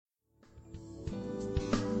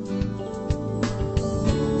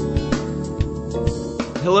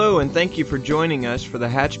Hello, and thank you for joining us for the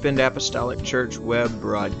Hatchbend Apostolic Church web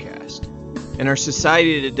broadcast. In our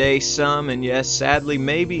society today, some, and yes, sadly,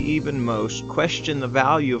 maybe even most, question the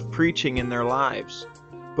value of preaching in their lives.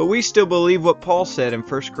 But we still believe what Paul said in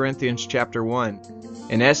 1 Corinthians chapter 1.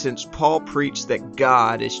 In essence, Paul preached that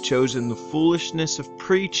God has chosen the foolishness of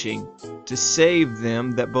preaching to save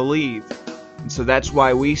them that believe. And so that's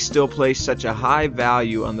why we still place such a high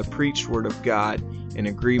value on the preached word of God in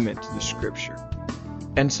agreement to the Scripture.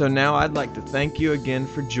 And so now I'd like to thank you again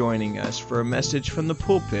for joining us for a message from the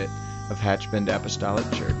pulpit of Hatchbend Apostolic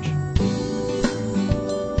Church.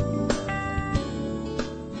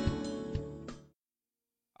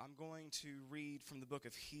 I'm going to read from the book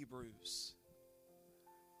of Hebrews,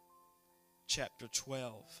 chapter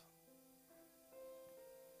 12.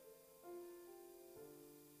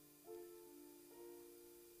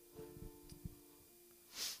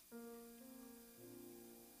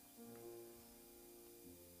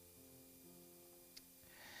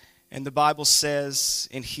 And the Bible says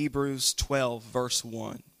in Hebrews 12, verse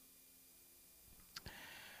 1,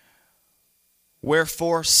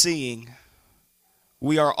 "Wherefore, seeing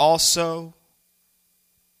we are also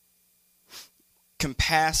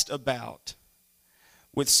compassed about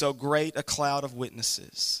with so great a cloud of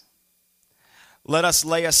witnesses, let us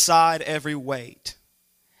lay aside every weight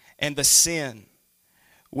and the sin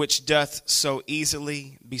which doth so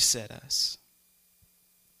easily beset us.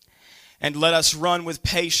 And let us run with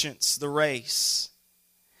patience the race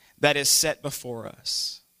that is set before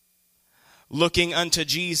us, looking unto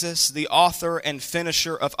Jesus, the author and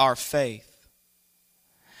finisher of our faith,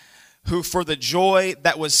 who for the joy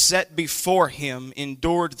that was set before him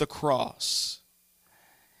endured the cross,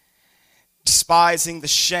 despising the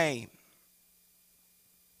shame,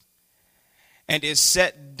 and is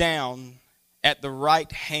set down at the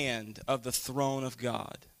right hand of the throne of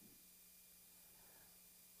God.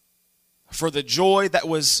 For the joy that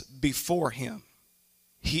was before him,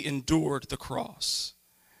 he endured the cross."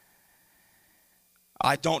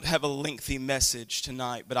 I don't have a lengthy message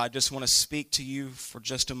tonight, but I just want to speak to you for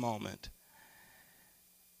just a moment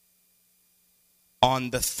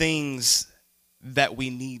on the things that we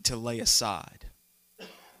need to lay aside.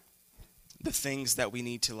 The things that we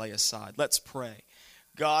need to lay aside. Let's pray.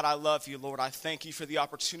 God, I love you, Lord. I thank you for the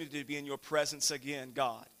opportunity to be in your presence again,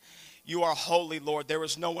 God. You are holy, Lord. There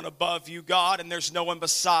is no one above you, God, and there's no one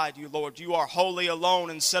beside you, Lord. You are holy alone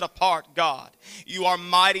and set apart, God. You are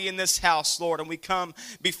mighty in this house, Lord, and we come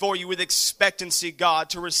before you with expectancy, God,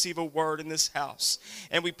 to receive a word in this house.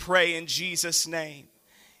 And we pray in Jesus' name.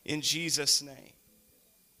 In Jesus' name.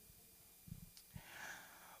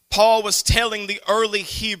 Paul was telling the early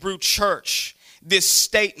Hebrew church this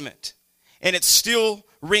statement, and it still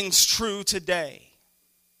rings true today.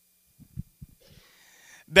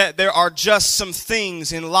 That there are just some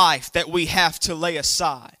things in life that we have to lay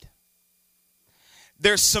aside.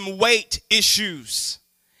 There's some weight issues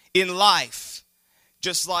in life,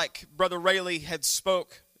 just like Brother Rayleigh had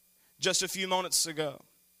spoke just a few moments ago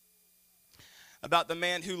about the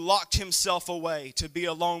man who locked himself away to be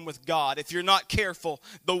alone with God. If you're not careful,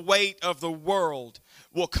 the weight of the world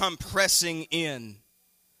will come pressing in.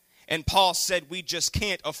 And Paul said we just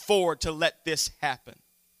can't afford to let this happen.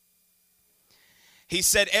 He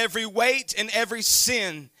said, every weight and every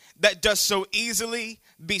sin that does so easily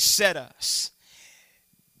beset us.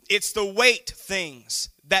 It's the weight things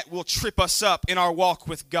that will trip us up in our walk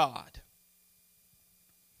with God.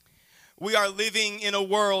 We are living in a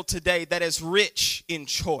world today that is rich in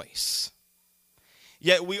choice,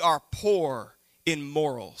 yet we are poor in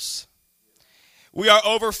morals. We are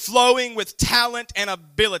overflowing with talent and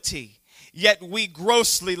ability, yet we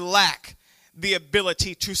grossly lack the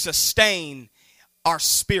ability to sustain our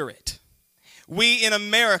spirit. We in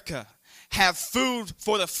America have food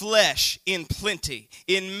for the flesh in plenty,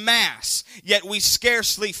 in mass, yet we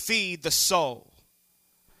scarcely feed the soul.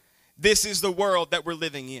 This is the world that we're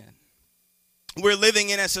living in. We're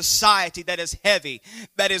living in a society that is heavy,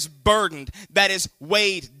 that is burdened, that is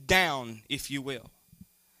weighed down, if you will.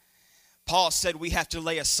 Paul said we have to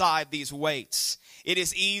lay aside these weights. It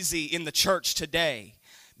is easy in the church today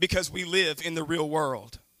because we live in the real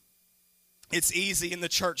world. It's easy in the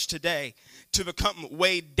church today to become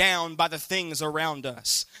weighed down by the things around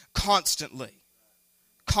us, constantly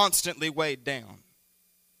weighed down.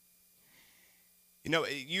 You know,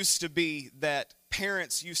 it used to be that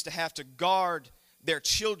parents used to have to guard their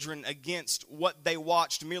children against what they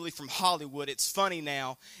watched merely from Hollywood. It's funny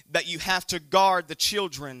now that you have to guard the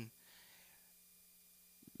children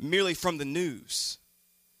merely from the news,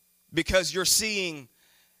 because you're seeing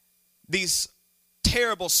these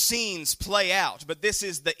terrible scenes play out, but this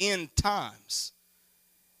is the end times.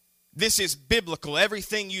 This is biblical.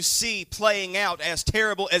 Everything you see playing out, as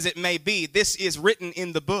terrible as it may be, this is written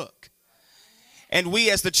in the book. And we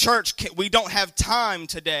as the church, we don't have time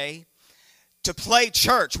today to play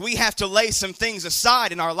church. We have to lay some things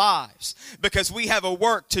aside in our lives because we have a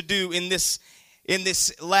work to do in this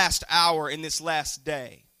last hour, in this last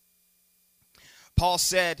day. Paul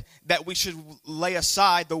said that we should lay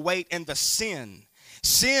aside the weight and the sin.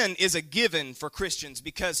 Sin is a given for Christians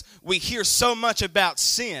because we hear so much about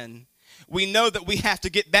sin, we know that we have to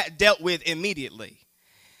get that dealt with immediately.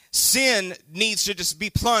 Sin needs to just be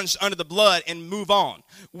plunged under the blood and move on.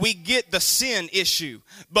 We get the sin issue,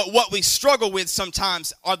 but what we struggle with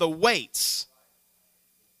sometimes are the weights.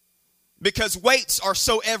 Because weights are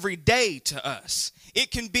so everyday to us.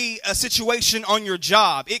 It can be a situation on your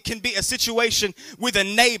job. It can be a situation with a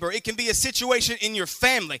neighbor. It can be a situation in your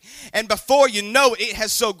family. And before you know it, it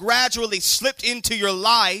has so gradually slipped into your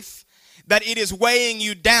life that it is weighing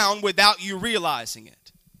you down without you realizing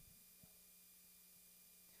it.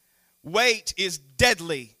 Weight is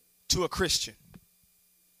deadly to a Christian.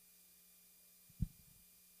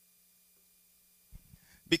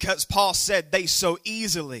 Because Paul said they so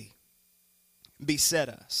easily beset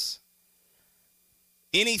us.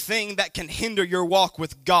 Anything that can hinder your walk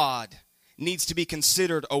with God needs to be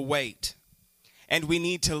considered a weight, and we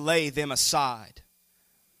need to lay them aside.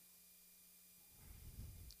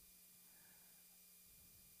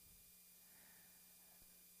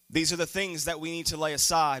 These are the things that we need to lay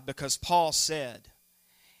aside because Paul said,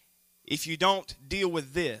 if you don't deal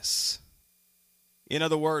with this, in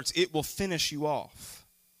other words, it will finish you off.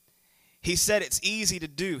 He said it's easy to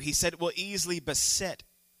do. He said it will easily beset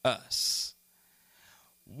us.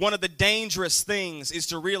 One of the dangerous things is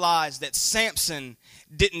to realize that Samson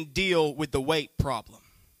didn't deal with the weight problem.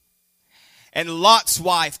 And Lot's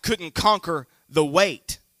wife couldn't conquer the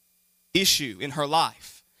weight issue in her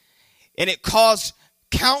life. And it caused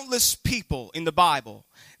countless people in the Bible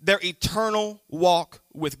their eternal walk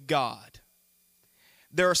with God.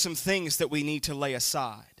 There are some things that we need to lay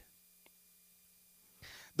aside.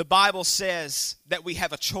 The Bible says that we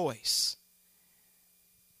have a choice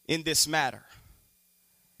in this matter.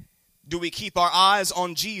 Do we keep our eyes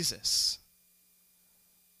on Jesus,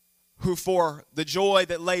 who for the joy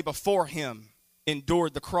that lay before him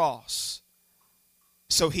endured the cross,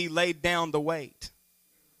 so he laid down the weight?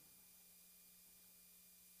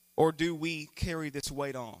 Or do we carry this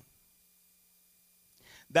weight on?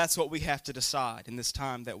 That's what we have to decide in this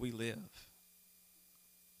time that we live.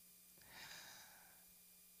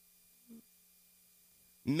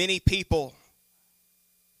 Many people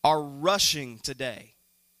are rushing today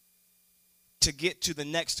to get to the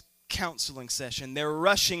next counseling session. They're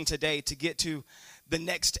rushing today to get to the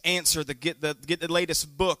next answer, to get the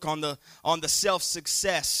latest book on the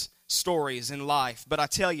self-success stories in life. But I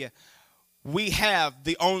tell you, we have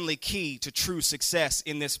the only key to true success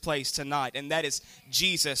in this place tonight, and that is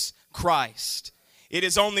Jesus Christ. It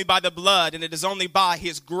is only by the blood and it is only by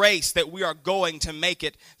his grace that we are going to make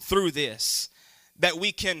it through this. That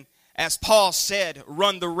we can, as Paul said,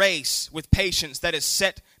 run the race with patience that is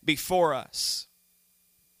set before us.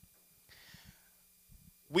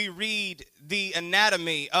 We read the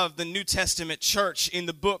anatomy of the New Testament church in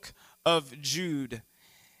the book of Jude.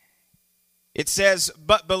 It says,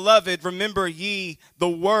 "But beloved, remember ye the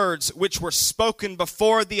words which were spoken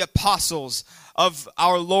before the apostles of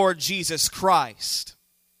our Lord Jesus Christ,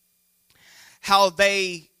 how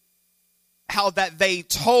that they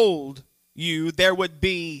told you there would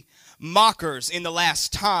be mockers in the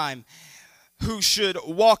last time who should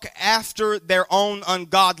walk after their own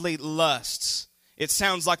ungodly lusts." It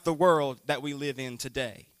sounds like the world that we live in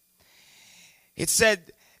today. It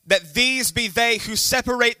said that these be they who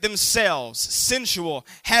separate themselves, sensual,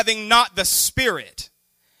 having not the Spirit.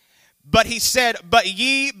 But he said, "But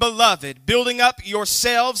ye, beloved, building up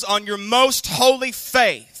yourselves on your most holy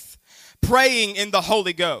faith, praying in the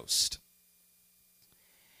Holy Ghost."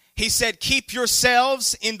 He said, "Keep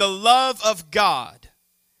yourselves in the love of God,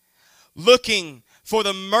 looking for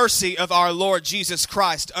the mercy of our Lord Jesus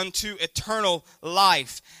Christ unto eternal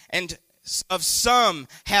life. And of some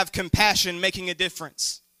have compassion, making a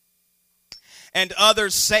difference. And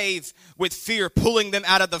others save with fear, pulling them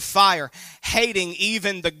out of the fire, hating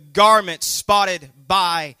even the garment spotted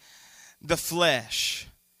by the flesh."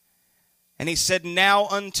 And he said, "Now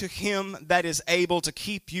unto him that is able to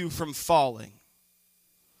keep you from falling,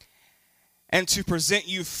 and to present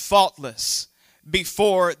you faultless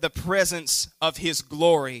before the presence of his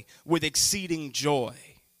glory with exceeding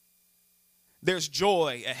joy." There's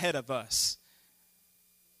joy ahead of us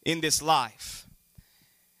in this life.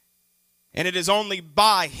 And it is only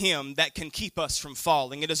by Him that can keep us from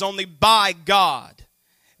falling. It is only by God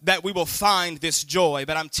that we will find this joy.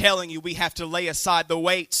 But I'm telling you, we have to lay aside the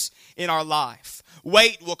weights in our life.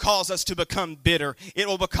 Weight will cause us to become bitter. It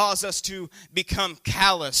will cause us to become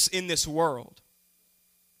callous in this world.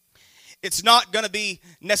 It's not going to be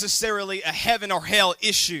necessarily a heaven or hell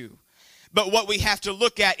issue. But what we have to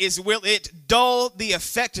look at is, will it dull the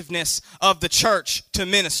effectiveness of the church to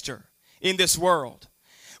minister in this world?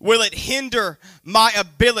 Will it hinder my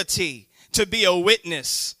ability to be a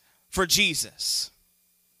witness for Jesus?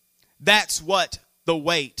 That's what the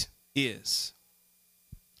weight is.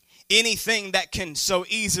 Anything that can so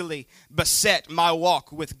easily beset my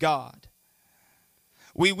walk with God.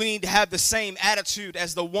 We need to have the same attitude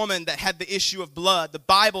as the woman that had the issue of blood. The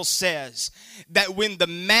Bible says that when the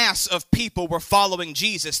mass of people were following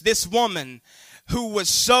Jesus, this woman who was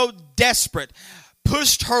so desperate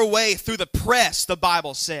pushed her way through the press, the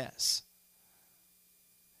Bible says.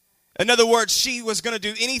 In other words, she was going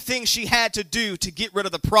to do anything she had to do to get rid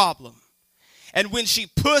of the problem. And when she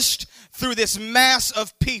pushed through this mass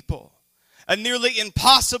of people, a nearly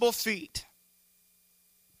impossible feat,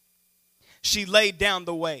 she laid down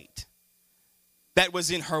the weight that was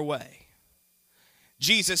in her way.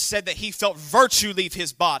 Jesus said that He felt virtue leave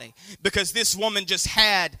His body because this woman just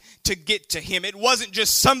had to get to Him. It wasn't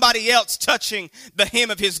just somebody else touching the hem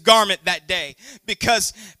of His garment that day,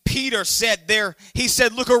 because Peter said he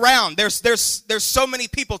said, look around. There's so many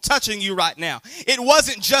people touching you right now. It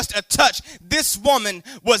wasn't just a touch. This woman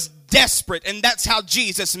was desperate, and that's how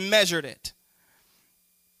Jesus measured it.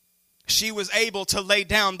 She was able to lay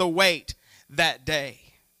down the weight that day.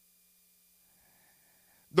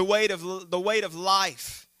 The weight of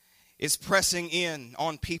life is pressing in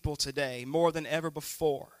on people today more than ever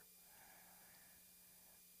before.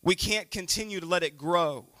 We can't continue to let it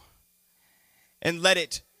grow and let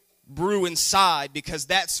it brew inside, because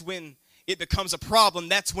that's when it becomes a problem.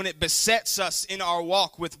 That's when it besets us in our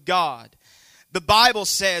walk with God. The Bible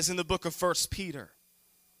says in the book of 1 Peter,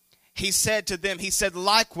 He said to them, He said,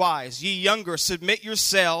 likewise, ye younger, submit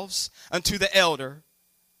yourselves unto the elder.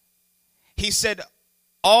 He said,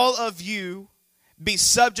 all of you be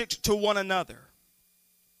subject to one another,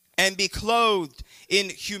 and be clothed in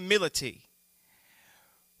humility.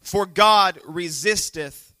 For God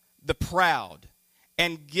resisteth the proud,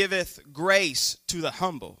 and giveth grace to the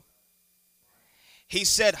humble. He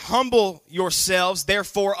said, humble yourselves,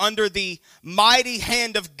 therefore, under the mighty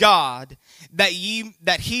hand of God, that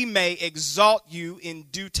He may exalt you in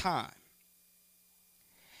due time.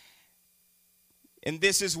 And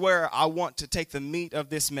this is where I want to take the meat of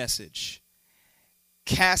this message.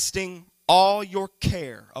 Casting all your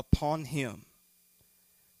care upon Him,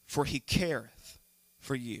 for He careth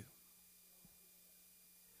for you.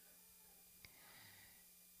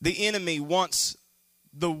 The enemy wants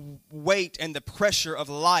the weight and the pressure of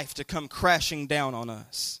life to come crashing down on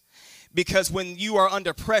us. Because when you are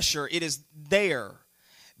under pressure, it is there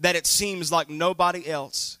that it seems like nobody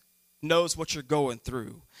else knows what you're going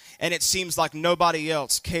through. And it seems like nobody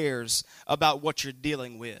else cares about what you're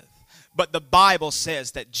dealing with. But the Bible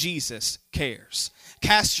says that Jesus cares.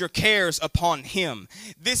 Cast your cares upon Him.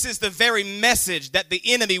 This is the very message that the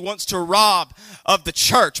enemy wants to rob of the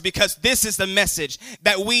church, because this is the message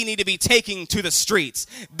that we need to be taking to the streets.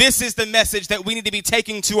 This is the message that we need to be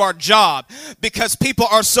taking to our job, because people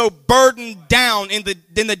are so burdened down in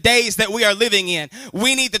the days that we are living in.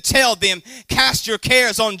 We need to tell them, cast your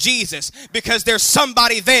cares on Jesus, because there's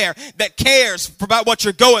somebody there that cares about what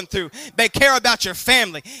you're going through. They care about your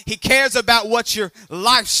family. He cares about what your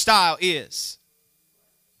lifestyle is.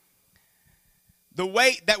 The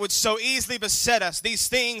weight that would so easily beset us, these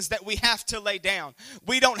things that we have to lay down.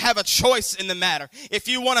 We don't have a choice in the matter. If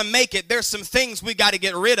you want to make it, there's some things we got to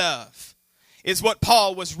get rid of, is what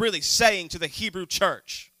Paul was really saying to the Hebrew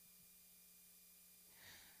church.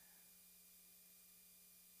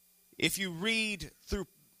 If you read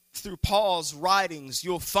through Paul's writings,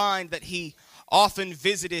 you'll find that he often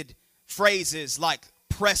visited phrases like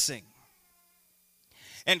pressing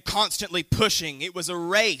and constantly pushing. It was a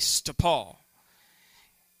race to Paul.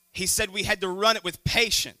 He said we had to run it with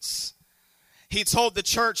patience. He told the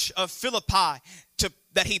church of Philippi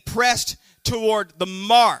that he pressed toward the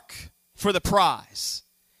mark for the prize.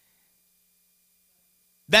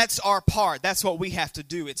 That's our part. That's what we have to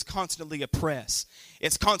do. It's constantly a press.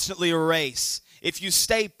 It's constantly a race. If you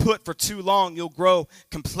stay put for too long, you'll grow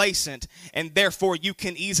complacent, and therefore you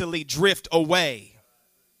can easily drift away.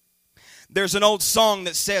 There's an old song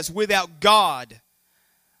that says, without God,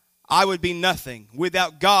 I would be nothing.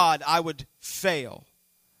 Without God, I would fail.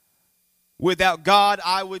 Without God,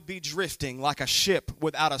 I would be drifting like a ship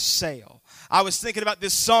without a sail. I was thinking about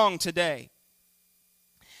this song today,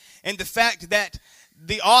 and the fact that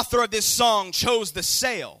the author of this song chose the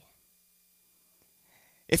sail.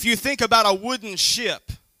 If you think about a wooden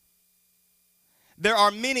ship, there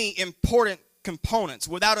are many important components.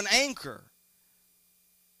 Without an anchor,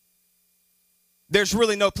 there's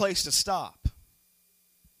really no place to stop.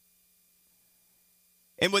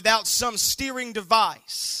 And without some steering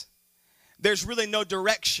device, there's really no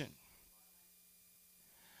direction.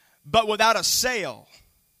 But without a sail,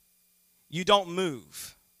 you don't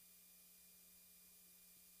move.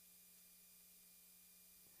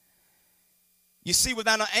 You see,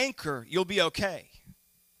 without an anchor, you'll be okay.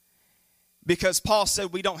 Because Paul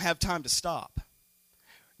said we don't have time to stop.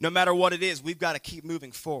 No matter what it is, we've got to keep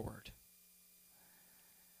moving forward.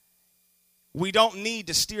 We don't need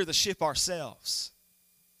to steer the ship ourselves,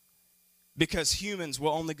 because humans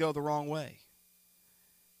will only go the wrong way.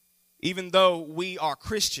 Even though we are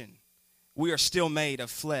Christian, we are still made of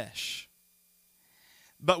flesh.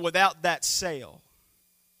 But without that sail,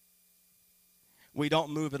 we don't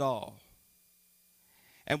move at all.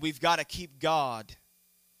 And we've got to keep God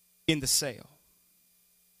in the sail.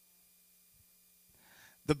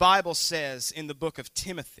 The Bible says in the book of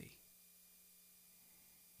Timothy,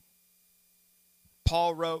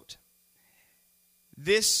 Paul wrote,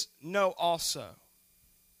 "This know also,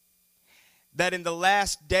 that in the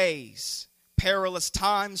last days perilous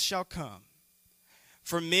times shall come,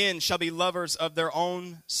 for men shall be lovers of their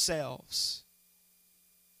own selves,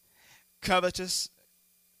 covetous,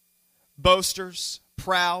 boasters,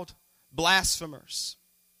 proud, blasphemers,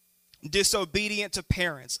 disobedient to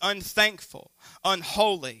parents, unthankful,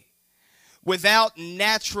 unholy, without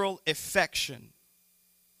natural affection,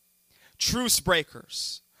 truce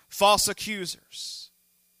breakers, false accusers."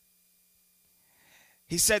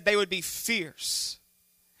 He said they would be fierce,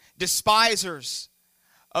 despisers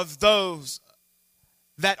of those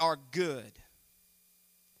that are good.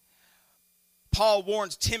 Paul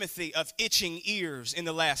warned Timothy of itching ears in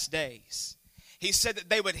the last days. He said that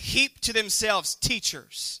they would heap to themselves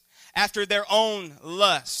teachers after their own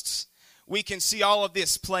lusts. We can see all of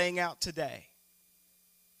this playing out today.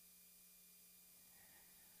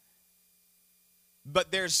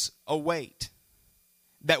 But there's a weight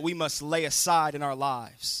that we must lay aside in our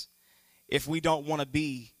lives if we don't want to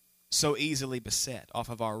be so easily beset off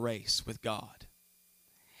of our race with God.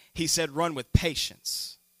 He said, run with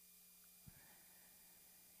patience.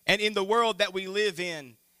 And in the world that we live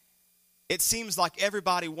in, it seems like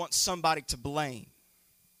everybody wants somebody to blame.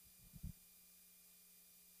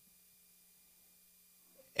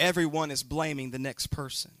 Everyone is blaming the next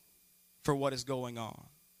person for what is going on.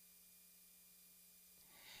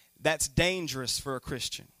 That's dangerous for a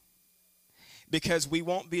Christian, because we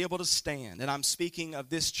won't be able to stand. And I'm speaking of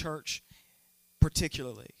this church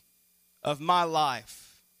particularly, of my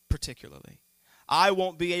life particularly. I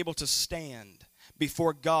won't be able to stand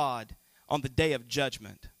before God on the day of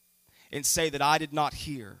judgment and say that I did not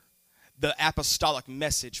hear the apostolic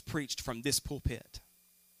message preached from this pulpit.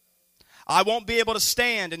 I won't be able to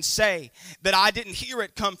stand and say that I didn't hear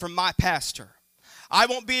it come from my pastor. I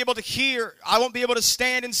won't be able to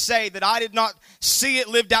stand and say that I did not see it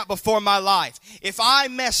lived out before my life. If I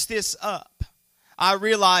mess this up, I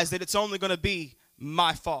realize that it's only going to be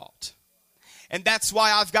my fault. And that's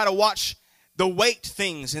why I've got to watch the weight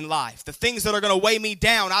things in life, the things that are going to weigh me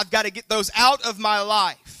down. I've got to get those out of my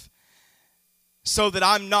life so that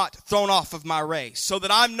I'm not thrown off of my race, so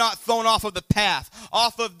that I'm not thrown off of the path,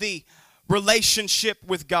 off of the relationship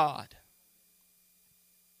with God.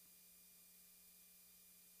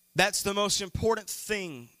 That's the most important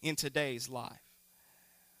thing in today's life.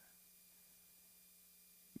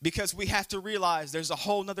 Because we have to realize there's a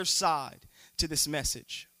whole nother side to this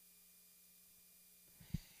message.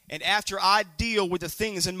 And after I deal with the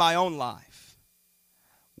things in my own life,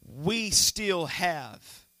 we still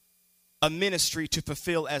have a ministry to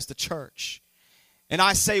fulfill as the church. And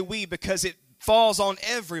I say we because it falls on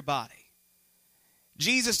everybody.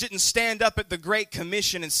 Jesus didn't stand up at the Great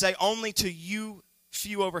Commission and say, only to you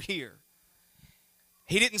few over here.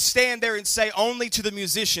 He didn't stand there and say only to the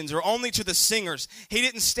musicians or only to the singers. He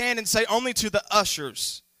didn't stand and say only to the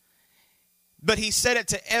ushers. But he said it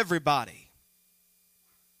to everybody.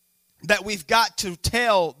 That we've got to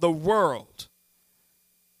tell the world.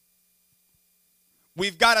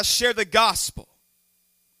 We've got to share the gospel.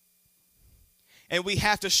 And we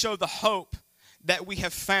have to show the hope that we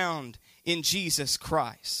have found in Jesus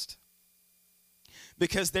Christ.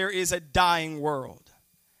 Because there is a dying world.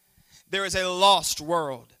 There is a lost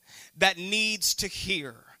world that needs to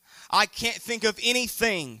hear. I can't think of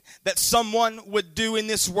anything that someone would do in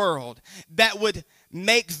this world that would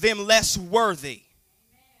make them less worthy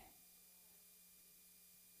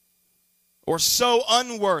or so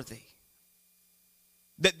unworthy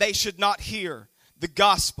that they should not hear the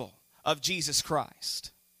gospel of Jesus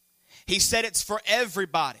Christ. He said it's for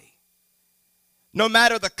everybody. No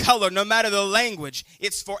matter the color, no matter the language,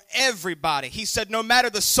 it's for everybody. He said no matter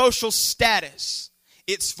the social status,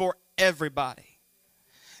 it's for everybody.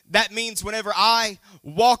 That means whenever I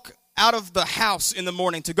walk out of the house in the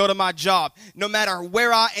morning to go to my job, no matter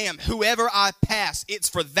where I am, whoever I pass, it's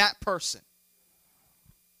for that person.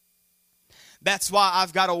 That's why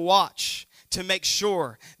I've got to watch to make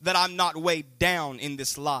sure that I'm not weighed down in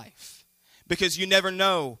this life. Because you never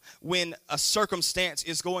know when a circumstance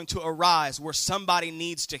is going to arise where somebody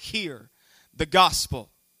needs to hear the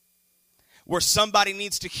gospel, where somebody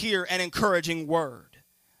needs to hear an encouraging word.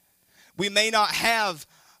 We may not have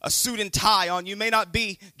a suit and tie on. You may not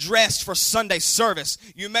be dressed for Sunday service.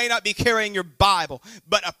 You may not be carrying your Bible,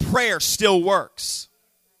 but a prayer still works.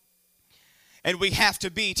 And we have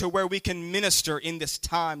to be to where we can minister in this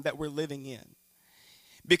time that we're living in.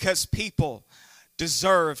 Because people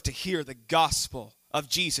deserve to hear the gospel of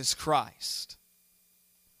Jesus Christ.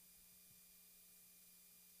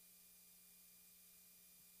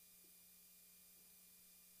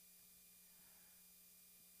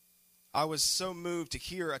 I was so moved to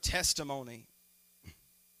hear a testimony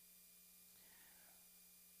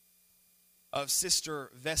of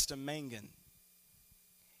Sister Vesta Mangan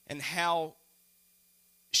and how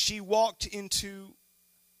she walked into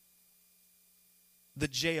the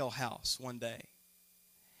jailhouse one day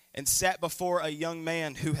and sat before a young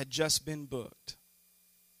man who had just been booked.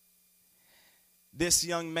 This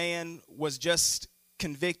young man was just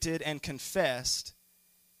convicted and confessed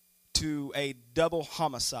to a double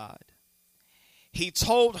homicide. He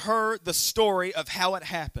told her the story of how it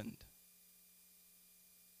happened.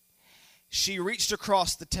 She reached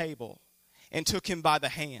across the table and took him by the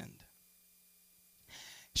hand.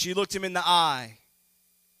 She looked him in the eye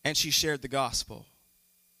and she shared the gospel.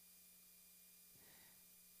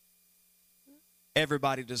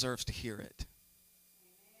 Everybody deserves to hear it.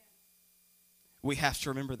 We have to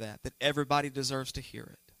remember that everybody deserves to hear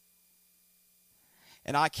it.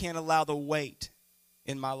 And I can't allow the weight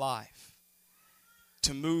in my life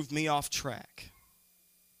to move me off track.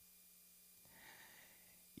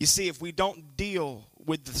 You see, if we don't deal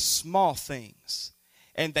with the small things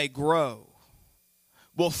and they grow,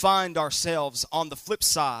 we'll find ourselves on the flip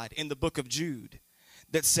side in the book of Jude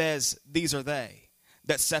that says, these are they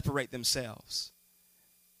that separate themselves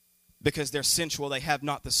because they're sensual, they have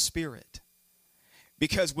not the Spirit.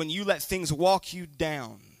 Because when you let things walk you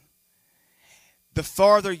down, the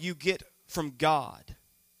farther you get from God,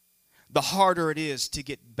 the harder it is to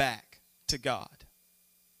get back to God.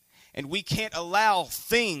 And we can't allow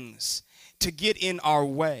things to get in our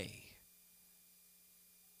way.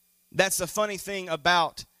 That's the funny thing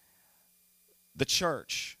about the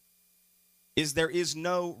church, is there is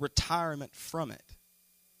no retirement from it.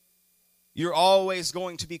 You're always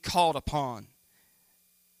going to be called upon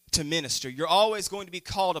to minister. You're always going to be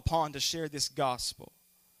called upon to share this gospel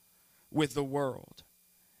with the world.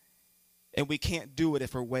 And we can't do it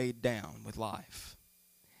if we're weighed down with life.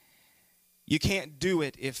 You can't do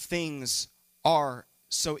it if things are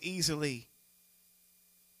so easily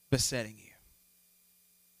besetting you.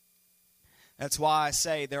 That's why I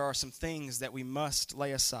say there are some things that we must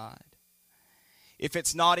lay aside. If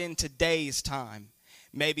it's not in today's time,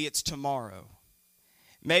 maybe it's tomorrow.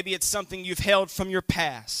 Maybe it's something you've held from your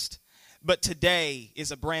past, but today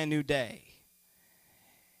is a brand new day.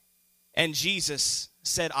 And Jesus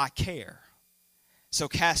said, I care. So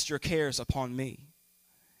cast your cares upon me.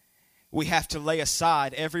 We have to lay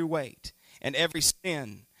aside every weight and every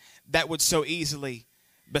sin that would so easily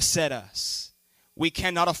beset us. We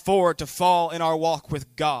cannot afford to fall in our walk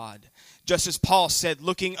with God. Just as Paul said,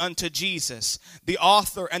 looking unto Jesus, the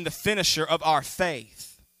author and the finisher of our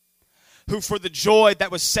faith, who for the joy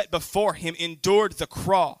that was set before him endured the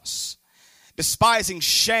cross, despising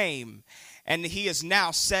shame, and he is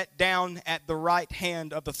now set down at the right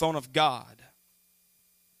hand of the throne of God.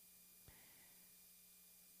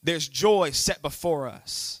 There's joy set before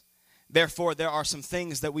us. Therefore, there are some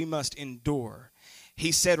things that we must endure.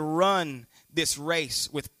 He said, run this race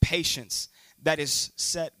with patience that is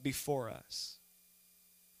set before us.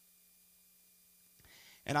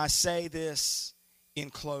 And I say this in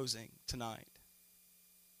closing tonight,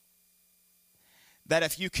 that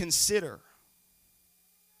if you consider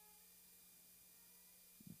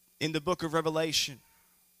in the book of Revelation,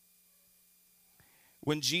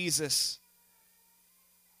 when Jesus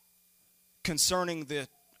concerning the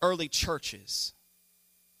early churches.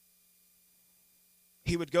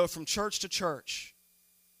 He would go from church to church,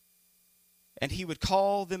 and he would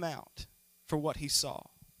call them out for what he saw.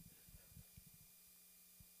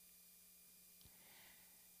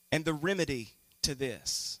 And the remedy to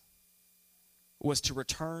this was to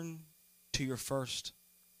return to your first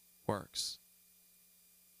works.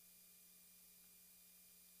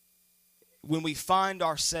 When we find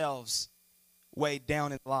ourselves weighed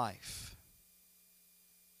down in life,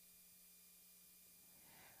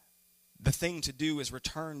 the thing to do is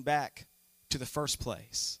return back to the first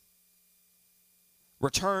place.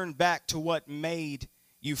 Return back to what made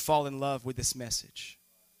you fall in love with this message.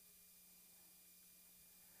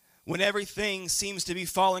 When everything seems to be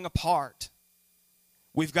falling apart,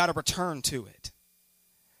 we've got to return to it.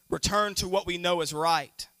 Return to what we know is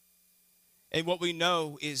right and what we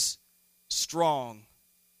know is strong.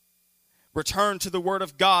 Return to the Word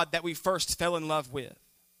of God that we first fell in love with.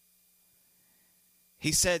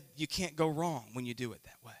 He said you can't go wrong when you do it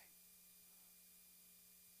that way.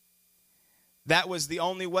 That was the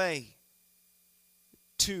only way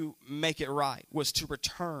to make it right, was to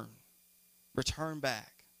return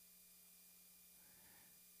back.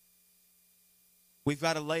 We've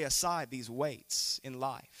got to lay aside these weights in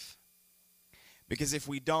life, because if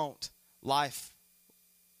we don't, life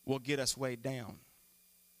will get us weighed down.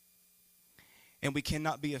 And we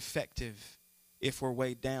cannot be effective if we're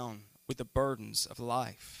weighed down with the burdens of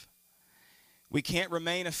life. We can't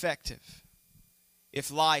remain effective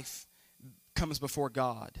if life comes before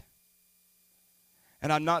God.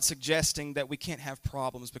 And I'm not suggesting that we can't have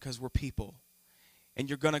problems, because we're people. And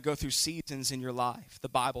you're going to go through seasons in your life. The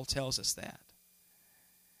Bible tells us that.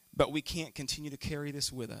 But we can't continue to carry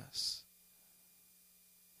this with us.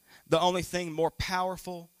 The only thing more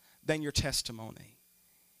powerful than your testimony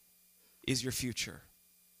is your future.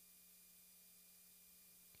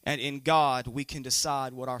 And in God, we can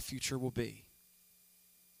decide what our future will be.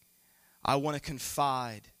 I want to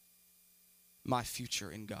confide my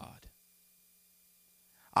future in God.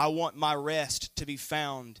 I want my rest to be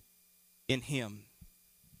found in Him.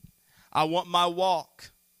 I want my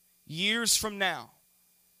walk years from now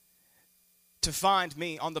to find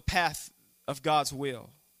me on the path of God's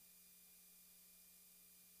will.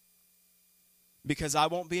 Because I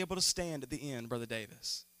won't be able to stand at the end, Brother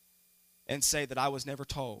Davis, and say that I was never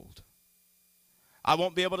told. I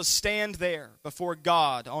won't be able to stand there before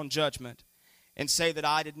God on judgment and say that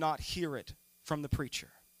I did not hear it from the preacher.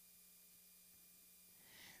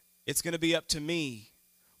 It's going to be up to me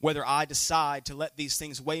whether I decide to let these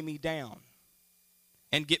things weigh me down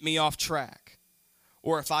and get me off track,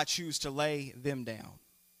 or if I choose to lay them down.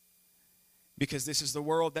 Because this is the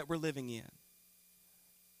world that we're living in.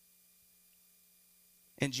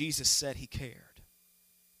 And Jesus said He cared.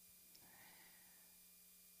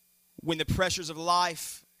 When the pressures of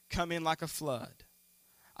life come in like a flood,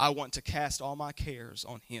 I want to cast all my cares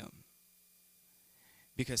on Him,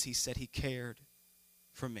 because He said He cared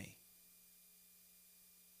for me.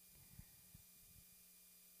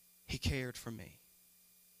 He cared for me.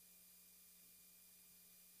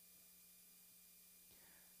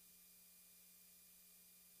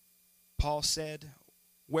 Paul said,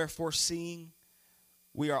 "Wherefore, seeing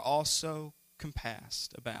we are also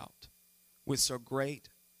compassed about with so great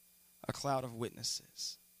a cloud of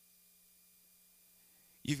witnesses."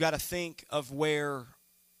 You've got to think of where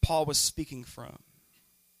Paul was speaking from,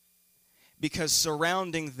 because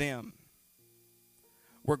surrounding them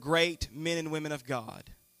were great men and women of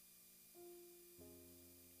God.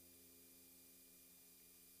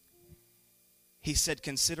 He said,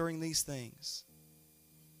 considering these things,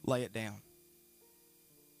 lay it down.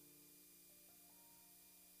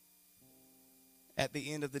 At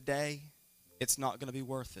the end of the day, it's not going to be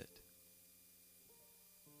worth it.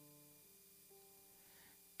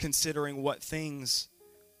 Considering what things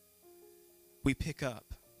we pick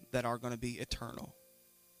up that are going to be eternal.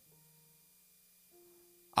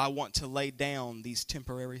 I want to lay down these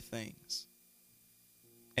temporary things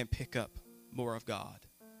and pick up more of God.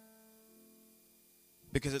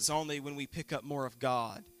 Because it's only when we pick up more of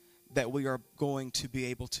God that we are going to be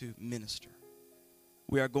able to minister.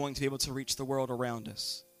 We are going to be able to reach the world around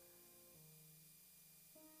us.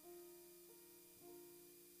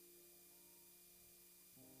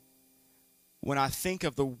 When I think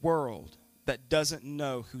of the world that doesn't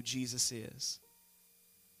know who Jesus is,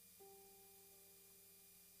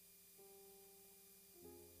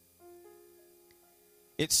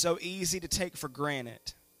 it's so easy to take for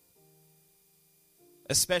granted,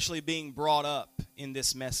 especially being brought up in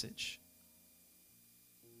this message,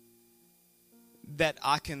 that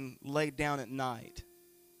I can lay down at night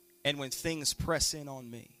And when things press in on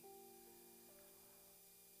me,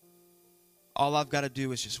 all I've got to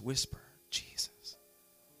do is just whisper, Jesus.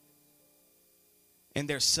 And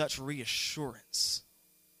there's such reassurance.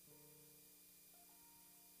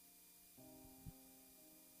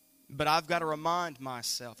 But I've got to remind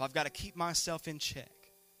myself, I've got to keep myself in check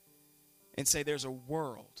and say there's a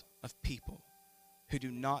world of people who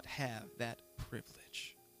do not have that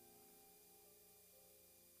privilege.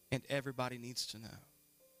 And everybody needs to know.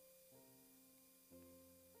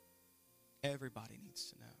 Everybody needs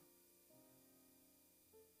to know.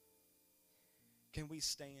 Can we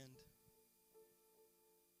stand?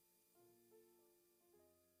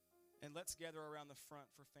 And let's gather around the front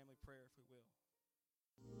for family prayer if we will.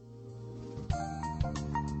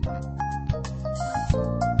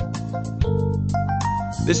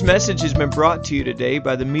 This message has been brought to you today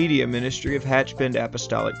by the media ministry of Hatchbend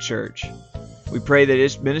Apostolic Church. We pray that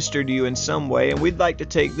it's ministered to you in some way, and we'd like to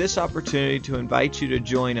take this opportunity to invite you to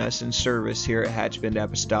join us in service here at Hatchbend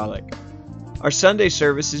Apostolic. Our Sunday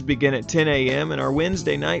services begin at 10 a.m. and our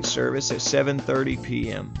Wednesday night service at 7:30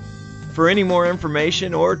 p.m. For any more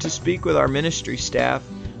information or to speak with our ministry staff,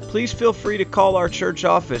 please feel free to call our church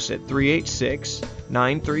office at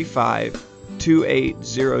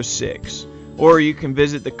 386-935-2806, or you can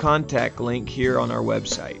visit the contact link here on our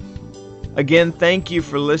website. Again, thank you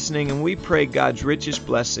for listening, and we pray God's richest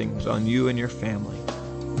blessings on you and your family.